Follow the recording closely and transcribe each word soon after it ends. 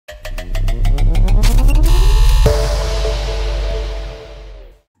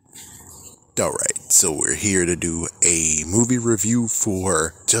Alright, so we're here to do a movie review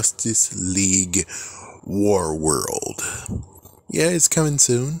for Justice League Warworld. Yeah, it's coming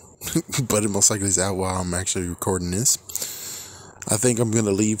soon, but it most likely is out while I'm actually recording this. I think I'm going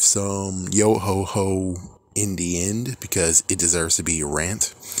to leave some yo-ho-ho in the end because it deserves to be a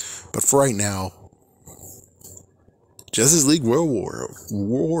rant. But for right now, Justice League Warworld.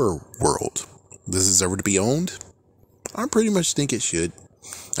 This is ever to be owned? I pretty much think it should.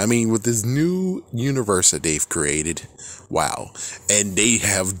 I mean, with this new universe that they've created, wow. And they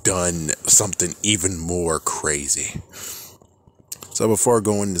have done something even more crazy. So before I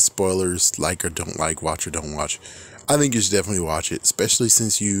go into spoilers, like or don't like, watch or don't watch, I think you should definitely watch it. Especially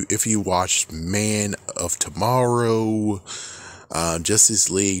since if you watched Man of Tomorrow, Justice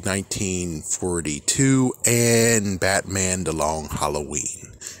League 1942, and Batman The Long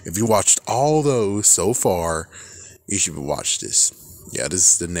Halloween. If you watched all those so far, you should watch this. Yeah,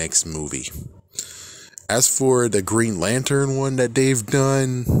 this is the next movie. As for the Green Lantern one that they've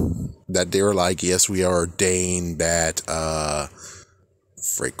done, that they were like, yes, we are ordained that,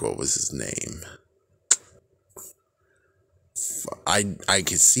 what was his name? I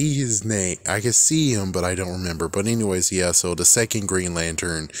can see his name. I can see him, but I don't remember. But anyways, yeah, so the second Green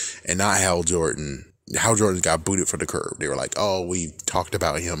Lantern, and not Hal Jordan. Hal Jordan got booted for the curb. They were like, oh, we've talked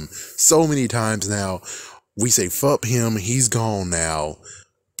about him so many times now. We say, fuck him, he's gone now.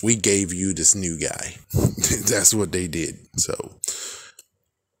 We gave you this new guy. That's what they did. So,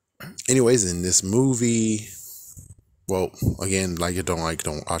 anyways, in this movie, well, again, like it, don't watch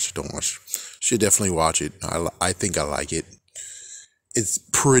it, don't watch. Should definitely watch it. I think I like it. It's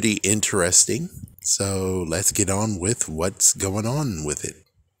pretty interesting. So, let's get on with what's going on with it.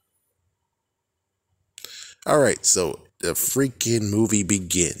 Alright, so the freaking movie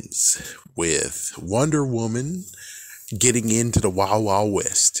begins with Wonder Woman getting into the Wild Wild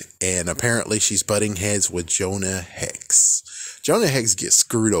West, and apparently she's butting heads with Jonah Hex. Jonah Hex gets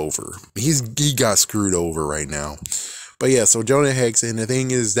screwed over. He got screwed over right now. But yeah, so Jonah Hex, and the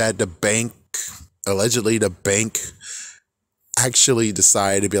thing is that allegedly the bank actually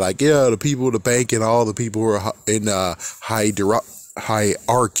decided to be like, yeah, the people of the bank and all the people who are in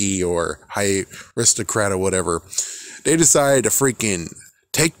hierarchy or high aristocrat or whatever, they decided to freaking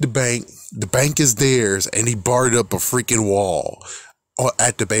take the bank. The bank is theirs, and he barred up a freaking wall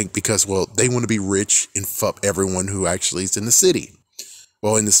at the bank because, well, they want to be rich and fuck everyone who actually is in the city.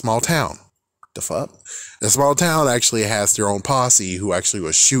 Well, in the small town. The fuck? The small town actually has their own posse who actually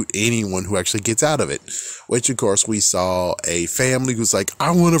will shoot anyone who actually gets out of it. Which, of course, we saw a family who's like,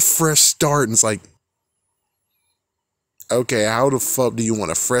 I want a fresh start. And it's like, okay, how the fuck do you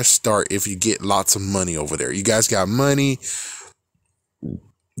want a fresh start if you get lots of money over there? You guys got money.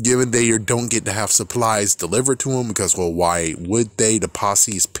 Given they don't get to have supplies delivered to them because, well, why would they? The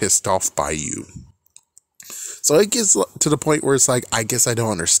posse is pissed off by you. So it gets to the point where it's like, I guess I don't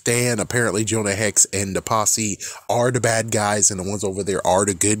understand. Apparently Jonah Hex and the posse are the bad guys and the ones over there are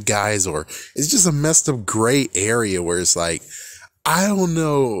the good guys, or it's just a messed up gray area where it's like, I don't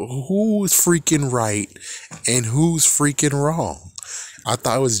know who's freaking right and who's freaking wrong. I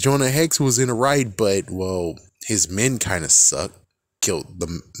thought it was Jonah Hex who was in the right, but, well, his men kind of suck. Killed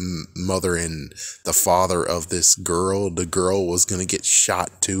the mother and the father of this girl. The girl was going to get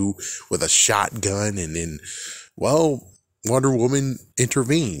shot too with a shotgun, and then, well, Wonder Woman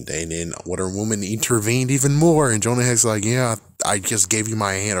intervened, and then Wonder Woman intervened even more, and Jonah Hex like, yeah, I just gave you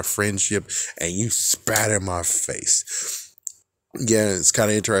my hand of friendship, and you spat in my face. Yeah, it's kind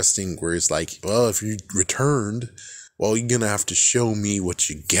of interesting where it's like, well, if you returned, well, you're going to have to show me what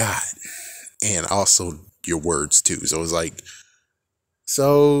you got, and also your words too. So it's like,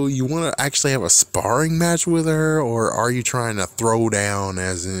 so you want to actually have a sparring match with her, or are you trying to throw down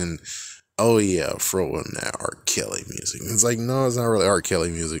as in, oh yeah, throw in that R. Kelly music? It's like, no, it's not really R. Kelly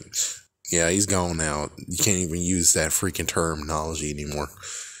music. Yeah, he's gone now. You can't even use that freaking terminology anymore.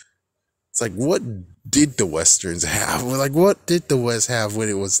 It's like, what did the Westerns have? Like, what did the West have when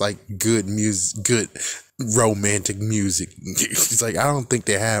it was like good music, good romantic music? It's like, I don't think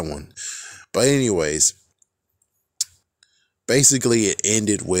they had one. But anyways, basically, it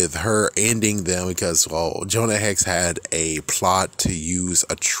ended with her ending them because, well, Jonah Hex had a plot to use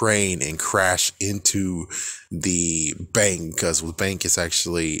a train and crash into the bank because the bank is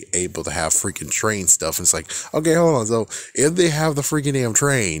actually able to have freaking train stuff. And it's like, okay, hold on. So if they have the freaking damn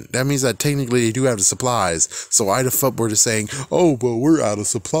train, that means that technically they do have the supplies. So why the fuck were they saying, oh, but we're out of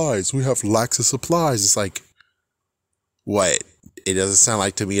supplies. We have lacks of supplies. It's like, what? It doesn't sound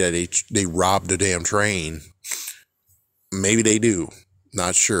like to me that they robbed the damn train. Maybe they do.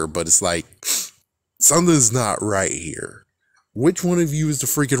 Not sure. But it's like, something's not right here. Which one of you is the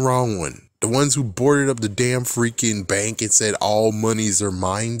freaking wrong one? The ones who boarded up the damn freaking bank and said all monies are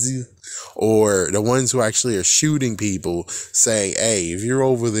mine, or the ones who actually are shooting people saying, hey, if you're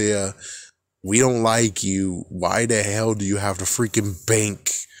over there, we don't like you. Why the hell do you have to freaking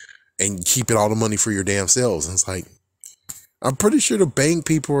bank and keeping all the money for your damn selves? And it's like, I'm pretty sure the bank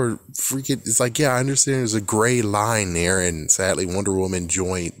people are freaking, it's like, yeah, I understand there's a gray line there, and sadly Wonder Woman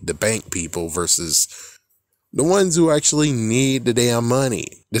joined the bank people versus the ones who actually need the damn money.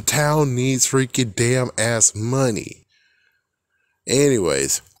 The town needs freaking damn ass money.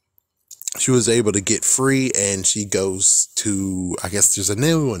 Anyways, she was able to get free, and she goes to, I guess there's a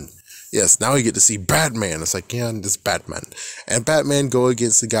new one. Yes, now we get to see Batman. It's like, yeah, this Batman. And Batman go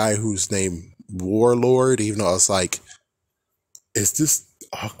against the guy who's named Warlord, even though it's like, is this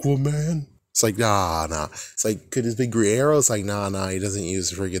Aquaman? It's like, nah. It's like, could this be Green Arrow? It's like, nah, he doesn't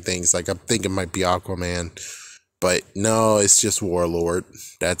use freaking things. Like, I'm thinking it might be Aquaman. But no, it's just Warlord.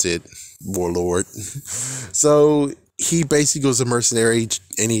 That's it. Warlord. So he basically was a mercenary,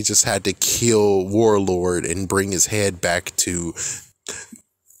 and he just had to kill Warlord and bring his head back to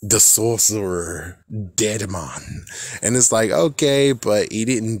the sorcerer Deadman. And it's like, okay, but he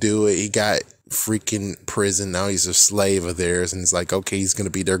didn't do it. He got freaking prison. Now he's a slave of theirs, and it's like, okay, he's gonna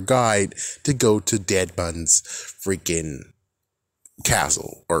be their guide to go to Deadman's freaking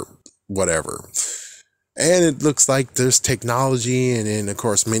castle or whatever. And it looks like there's technology, and then of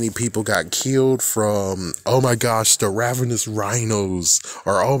course many people got killed from, oh my gosh, the ravenous rhinos,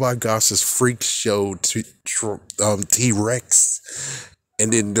 or oh my gosh, this freak show T-Rex,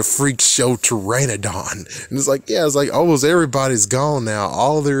 and then the freak show Pteranodon. And it's like, yeah, it's like almost everybody's gone now.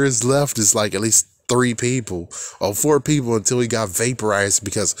 All there is left is like at least 3 people or 4 people until he got vaporized,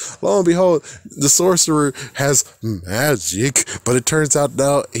 because lo and behold, the sorcerer has magic, but it turns out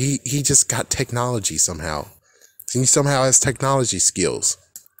no, he just got technology somehow. He somehow has technology skills.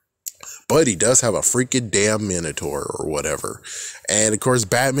 But he does have a freaking damn Minotaur or whatever. And of course,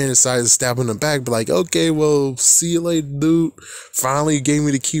 Batman decided to stab him in the back, but like, okay, well, see you later, dude. Finally gave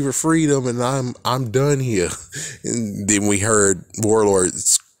me the key for freedom, and I'm done here. And then we heard Warlord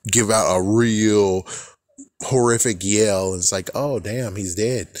give out a real horrific yell, and it's like, oh damn, he's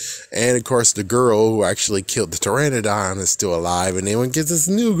dead. And of course, the girl who actually killed the Pteranodon is still alive, and then we get this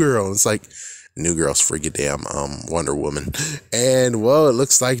new girl, and it's like, new girl's freaking damn Wonder Woman. And well, it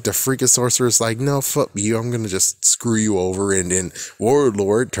looks like the freaking sorcerer's like, no, fuck you, I'm gonna just screw you over. And then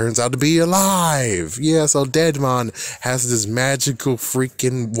Warlord turns out to be alive. Yeah, so Deadman has this magical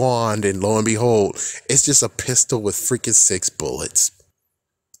freaking wand, and lo and behold, it's just a pistol with freaking 6 bullets.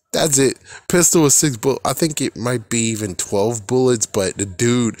 That's it. Pistol with 6 bullets. I think it might be even 12 bullets, but the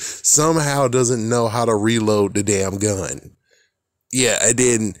dude somehow doesn't know how to reload the damn gun. Yeah, and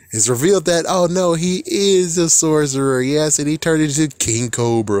then it's revealed that, oh no, he is a sorcerer. Yes, and he turned into King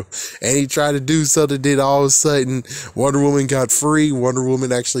Cobra. And he tried to do something, then all of a sudden, Wonder Woman got free. Wonder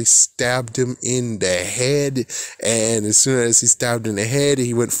Woman actually stabbed him in the head. And as soon as he stabbed in the head,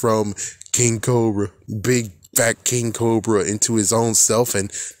 he went from King Cobra, big fat King Cobra, into his own self.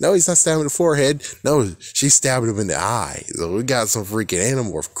 And no, he's not stabbing the forehead. No, she stabbed him in the eye. So we got some freaking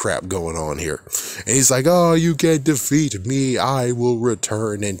Animorph crap going on here. And he's like, oh, you can't defeat me. I will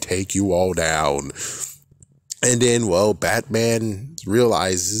return and take you all down. And then, well, Batman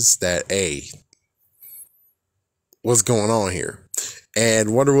realizes that, hey, what's going on here?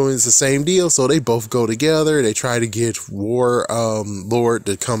 And Wonder Woman's the same deal, so they both go together. They try to get Lord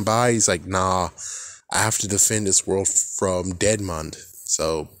to come by. He's like, nah, I have to defend this world from Deadman.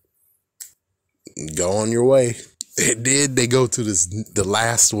 So go on your way. And then they go to the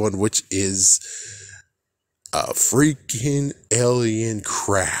last one, which is a freaking alien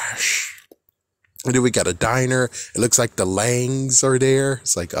crash. And then we got a diner. It looks like the Langs are there.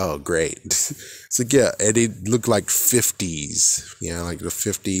 It's like, oh, great. It's like, yeah, and it looked like 50s. Yeah, like the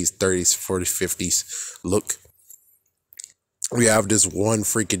 50s, 30s, 40s, 50s look. We have this one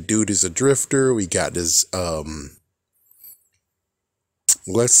freaking dude who's a drifter. We got this,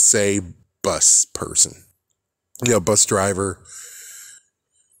 let's say, bus person. Yeah, bus driver.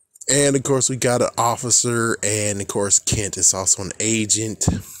 And, of course, we got an officer. And, of course, Kent is also an agent.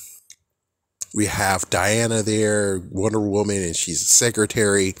 We have Diana there, Wonder Woman, and she's a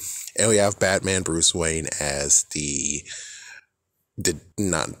secretary. And we have Batman Bruce Wayne as the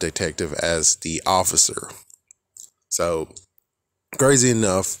not detective, as the officer. So, crazy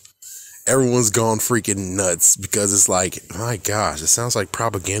enough, everyone's gone freaking nuts because it's like, my gosh, it sounds like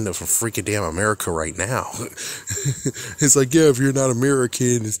propaganda from freaking damn America right now. It's like, yeah, if you're not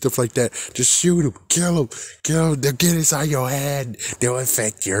American and stuff like that, just shoot them, kill them, they'll get inside your head, they'll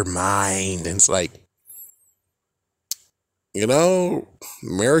affect your mind. And it's like, you know,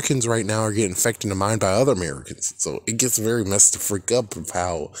 Americans right now are getting infected in the mind by other Americans. So it gets very messed to freak up of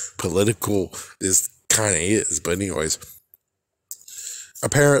how political this kind of is. But anyways,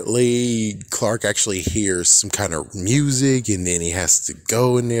 apparently Clark actually hears some kind of music and then he has to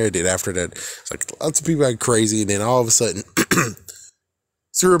go in there. Then after that, it's like lots of people act crazy. And then all of a sudden,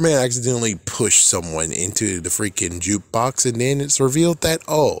 Superman accidentally pushed someone into the freaking jukebox. And then it's revealed that,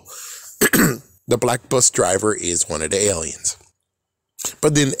 oh, the black bus driver is one of the aliens.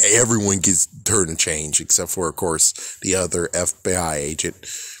 But then everyone gets turned and changed, except for, of course, the other FBI agent.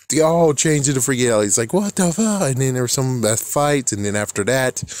 They all change to the freaking aliens. Like, what the fuck? And then there's some fights. And then after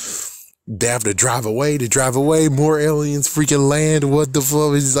that, they have to drive away. To drive away, more aliens freaking land. What the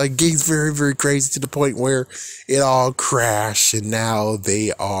fuck? It's like, it's very, very crazy to the point where it all crashed. And now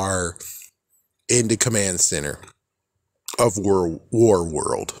they are in the command center of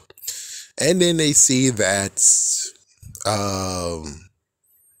Warworld. And then they see that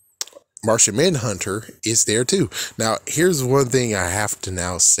Martian Manhunter is there too. Now, here's one thing I have to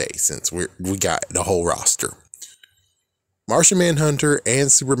now say, since we got the whole roster. Martian Manhunter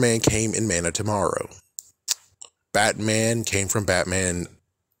and Superman came in Man of Tomorrow. Batman came from Batman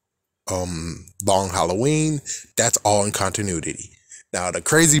Long Halloween. That's all in continuity. Now, the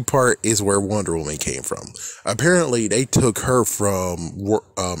crazy part is where Wonder Woman came from. Apparently, they took her from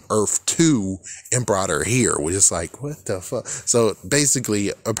Earth 2 and brought her here, which is like, what the fuck? So,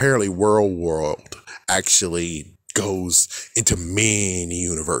 basically, apparently, Warworld actually goes into many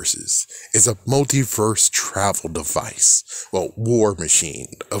universes. It's a multiverse travel device. Well, war machine,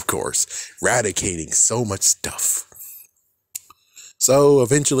 of course, eradicating so much stuff. So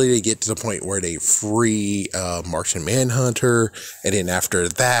eventually they get to the point where they free Martian Manhunter. And then after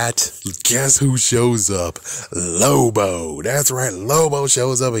that, guess who shows up? Lobo. That's right. Lobo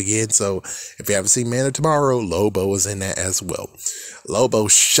shows up again. So if you haven't seen Man of Tomorrow, Lobo is in that as well. Lobo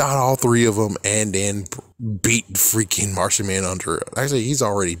shot all three of them and then beat freaking Martian Manhunter. Actually, he's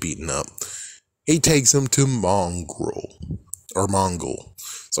already beaten up. He takes him to Mongol.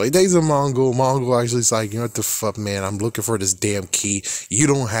 So he takes a Mongol. Mongol actually is like, you know what the fuck, man? I'm looking for this damn key. You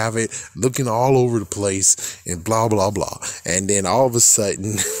don't have it. Looking all over the place and blah, blah, blah. And then all of a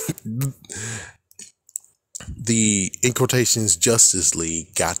sudden, the, in quotations, Justice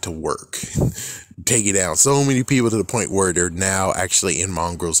League got to work. Taking down so many people to the point where they're now actually in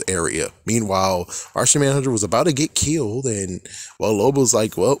Mongol's area. Meanwhile, Martian Manhunter was about to get killed. And, well, Lobo's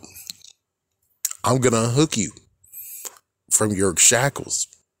like, well, I'm going to unhook you from your shackles.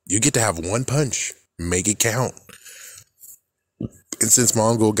 You get to have one punch. Make it count. And since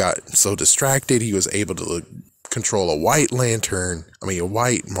Mongol got so distracted, he was able to control a white Martian,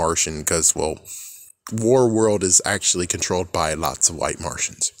 because, well, Warworld is actually controlled by lots of white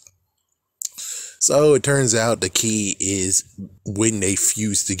Martians. So it turns out the key is when they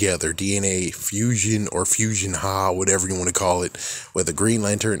fuse together, DNA fusion or fusion whatever you want to call it, with a Green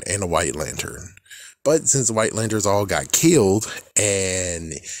Lantern and a White Lantern. But since the White Lanterns all got killed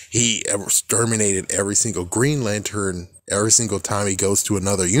and he exterminated every single Green Lantern every single time he goes to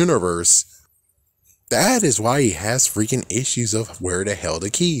another universe, that is why he has freaking issues of where the hell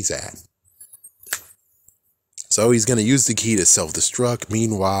the key's at. So he's going to use the key to self-destruct.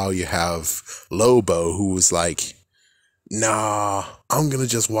 Meanwhile, you have Lobo, who was like, nah, I'm going to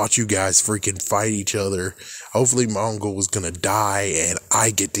just watch you guys freaking fight each other. Hopefully Mongol was going to die and I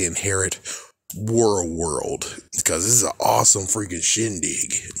get to inherit Warworld, because this is an awesome freaking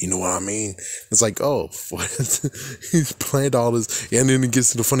shindig. You know what I mean? It's like, oh, what? He's planned all this. And then it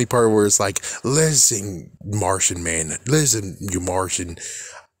gets to the funny part where it's like, listen, Martian man, listen, you Martian,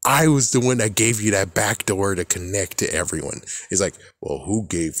 I was the one that gave you that back door to connect to everyone. He's like, well, who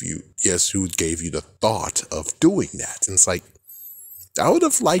gave you the thought of doing that? And it's like, I would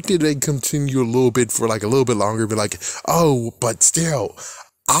have liked it to continue a little bit longer, be like, oh, but still,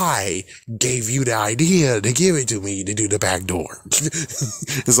 I gave you the idea to give it to me to do the back door.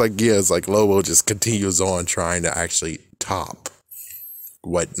 It's like Lobo just continues on trying to actually top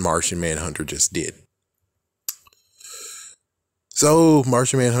what Martian Manhunter just did. So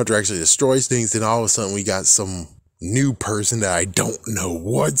Martian Manhunter actually destroys things, then all of a sudden we got some new person that I don't know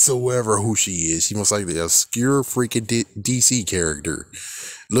whatsoever who she is. She most likely an obscure freaking DC character.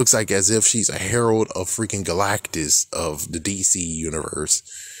 Looks like as if she's a herald of freaking Galactus of the DC universe.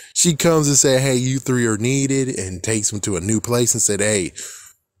 She comes and say, hey, you three are needed, and takes them to a new place and said, hey,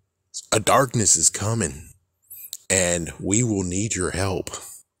 a darkness is coming and we will need your help.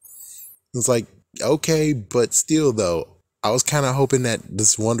 It's like, okay, but still though, I was kind of hoping that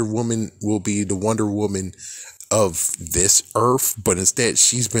this Wonder Woman will be the Wonder Woman of this Earth, but instead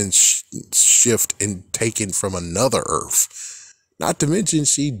she's been shifted and taken from another Earth. Not to mention,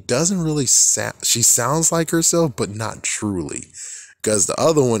 she doesn't really sound, she sounds like herself, but not truly. Because the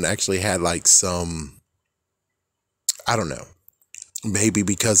other one actually had like some, I don't know, maybe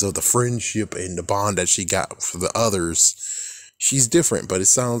because of the friendship and the bond that she got for the others, she's different, but it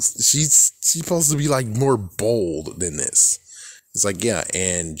sounds, she's supposed to be like more bold than this. It's like, yeah,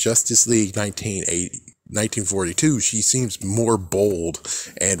 and Justice League 1942, she seems more bold.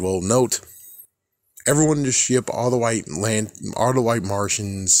 And well, note, everyone in the ship, all the white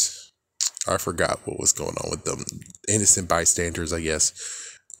Martians, I forgot what was going on with them. Innocent bystanders, I guess.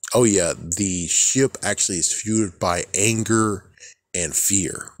 Oh yeah, the ship actually is fueled by anger and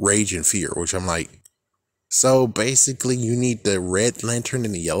fear, rage and fear, which I'm like, so basically you need the Red Lantern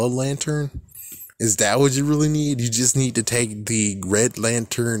and the Yellow Lantern? Is that what you really need? You just need to take the Red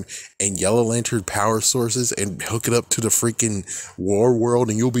Lantern and Yellow Lantern power sources and hook it up to the freaking Warworld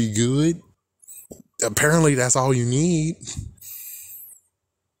and you'll be good? Apparently that's all you need.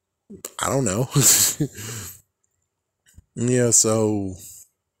 I don't know. Yeah, so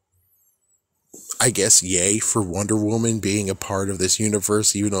I guess yay for Wonder Woman being a part of this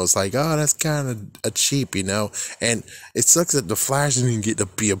universe, even though it's like, oh, that's kind of a cheap, you know? And it sucks that the Flash didn't get to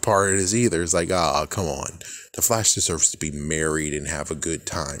be a part of this either. It's like, oh, come on. The Flash deserves to be married and have a good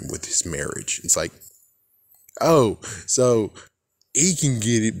time with his marriage. It's like, oh, so he can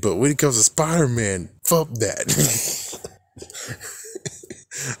get it, but when it comes to Spider-Man, fuck that.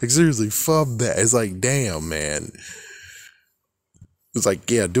 Like, seriously, fuck that. It's like, damn, man. It's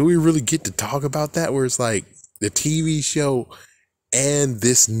like, yeah, do we really get to talk about that? Where it's like the TV show and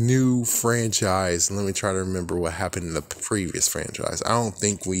this new franchise. Let me try to remember what happened in the previous franchise. I don't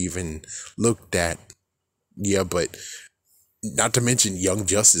think we even looked at, yeah, but not to mention Young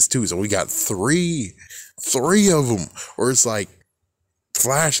Justice too. So we got three of them where it's like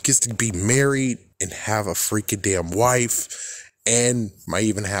Flash gets to be married and have a freaking damn wife and might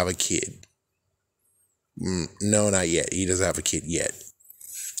even have a kid. No, not yet. He doesn't have a kid yet.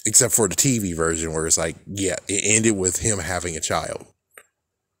 Except for the TV version where it's like, yeah, it ended with him having a child.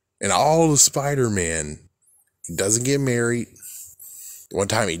 And all the Spider-Man doesn't get married. One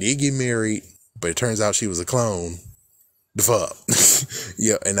time he did get married, but it turns out she was a clone. The fuck.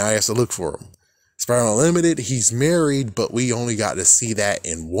 Yeah, and I have to look for him. Spider-Man Unlimited, he's married, but we only got to see that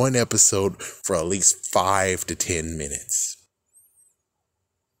in one episode for at least 5 to 10 minutes.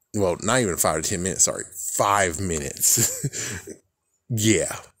 Well, not even 5 to 10 minutes, sorry. 5 minute.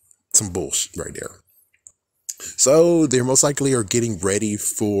 Yeah, some bullshit right there. So they most likely are getting ready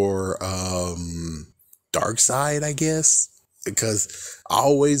for Darkseid, I guess, because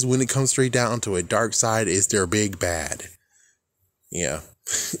always when it comes straight down to it, Darkseid is their big bad. Yeah,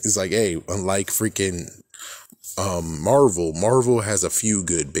 it's like, hey, unlike freaking Marvel has a few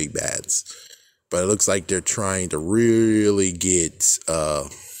good big bads, but it looks like they're trying to really get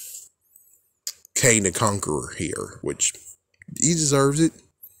Kang the Conqueror here, which he deserves it.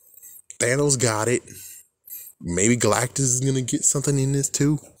 Thanos got it. Maybe Galactus is gonna get something in this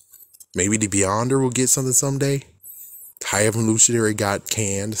too. Maybe the Beyonder will get something someday. High Evolutionary got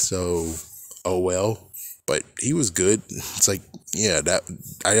canned, so oh well. But he was good. It's like, yeah, that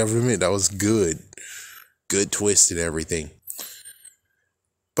I have to admit that was good. Good twist and everything.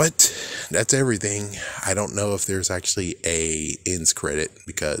 But that's everything. I don't know if there's actually a ends credit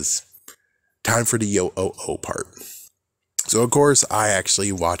because time for the yo-oh-oh part. So, of course, I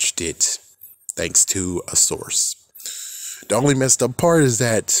actually watched it thanks to a source. The only messed up part is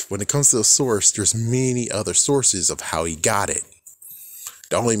that when it comes to a source, there's many other sources of how he got it.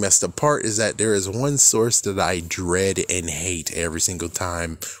 The only messed up part is that there is one source that I dread and hate every single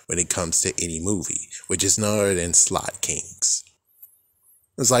time when it comes to any movie, which is none other than Slot Kings.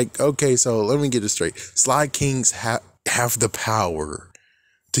 It's like, okay, so let me get this straight. Slot Kings have the power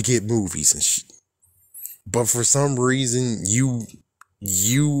to get movies and shit. But for some reason, you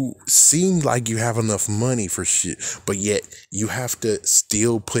seem like you have enough money for shit, but yet you have to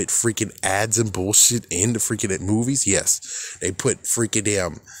still put freaking ads and bullshit in the freaking movies. Yes, they put freaking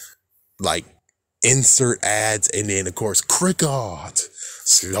damn, like, insert ads, and then, of course, Cricket,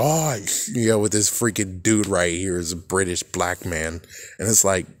 Slide, you know, with this freaking dude right here is a British black man, and it's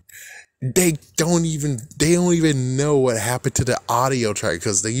like, they don't even know what happened to the audio track,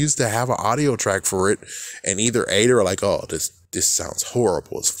 because they used to have an audio track for it, and either A, they're like, oh, this sounds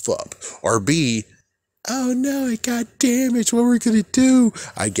horrible as fuck, or B, oh no, it got damaged, what are we gonna do?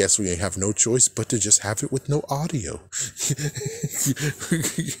 I guess we have no choice but to just have it with no audio.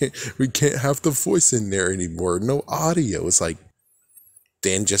 We can't have the voice in there anymore, no audio. It's like,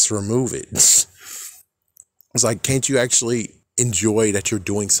 then just remove it. It's like, can't you actually enjoy that you're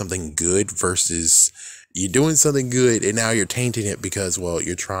doing something good versus you're doing something good and now you're tainting it because, well,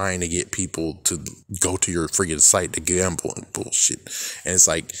 you're trying to get people to go to your freaking site to gamble and bullshit. And it's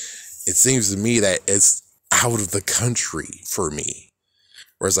like, it seems to me that it's out of the country for me.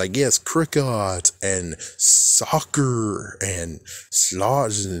 Whereas like, yes, cricket and soccer and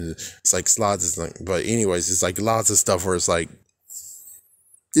slots, and it's like slots is like, but anyways, it's like lots of stuff where it's like,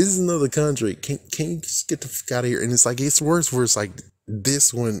 this is another country. Can you just get the fuck out of here? And it's like, it's worse where it's like,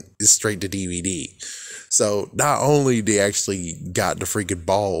 this one is straight to DVD. So not only they actually got the freaking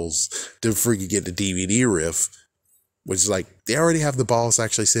balls to freaking get the DVD riff, which is like, they already have the balls to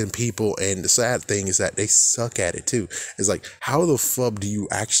actually send people, and the sad thing is that they suck at it too. It's like, how the fuck do you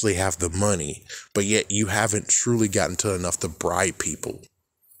actually have the money, but yet you haven't truly gotten to enough to bribe people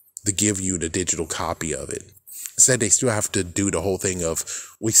to give you the digital copy of it? Instead, they still have to do the whole thing of,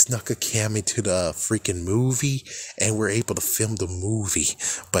 we snuck a cam into the freaking movie and we're able to film the movie,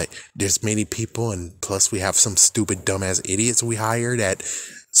 but there's many people, and plus we have some stupid dumbass idiots we hired that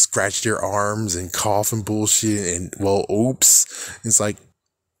scratch their arms and cough and bullshit, and well, oops. It's like,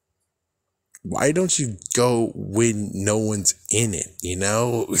 why don't you go when no one's in it, you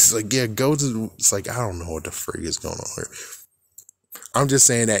know? It's like, yeah, go to, it's like, I don't know what the freak is going on here. I'm just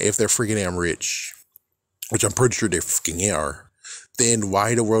saying that if they're freaking damn rich, which I'm pretty sure they freaking are, then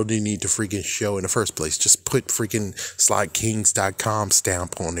why the world do you need to freaking show in the first place? Just put freaking slidekings.com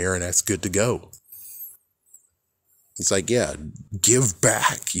stamp on there and that's good to go. It's like, yeah, give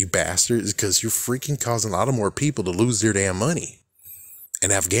back, you bastards, because you're freaking causing a lot of more people to lose their damn money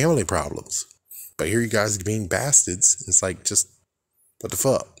and have gambling problems. But here you guys being bastards. It's like, just, what the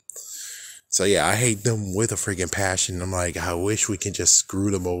fuck? So yeah, I hate them with a freaking passion. I'm like, I wish we can just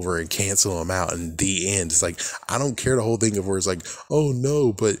screw them over and cancel them out in the end. It's like, I don't care the whole thing of where it's like, oh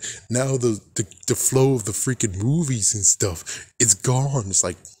no, but now the flow of the freaking movies and stuff, it's gone. It's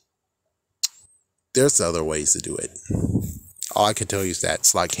like, there's other ways to do it. All I can tell you is that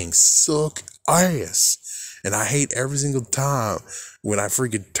Slot Kings suck ass. And I hate every single time when I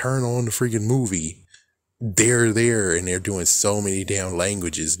freaking turn on the freaking movie, they're there and they're doing so many damn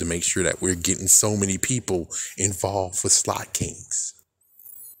languages to make sure that we're getting so many people involved with Slot Kings.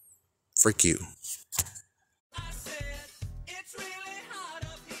 Frick you.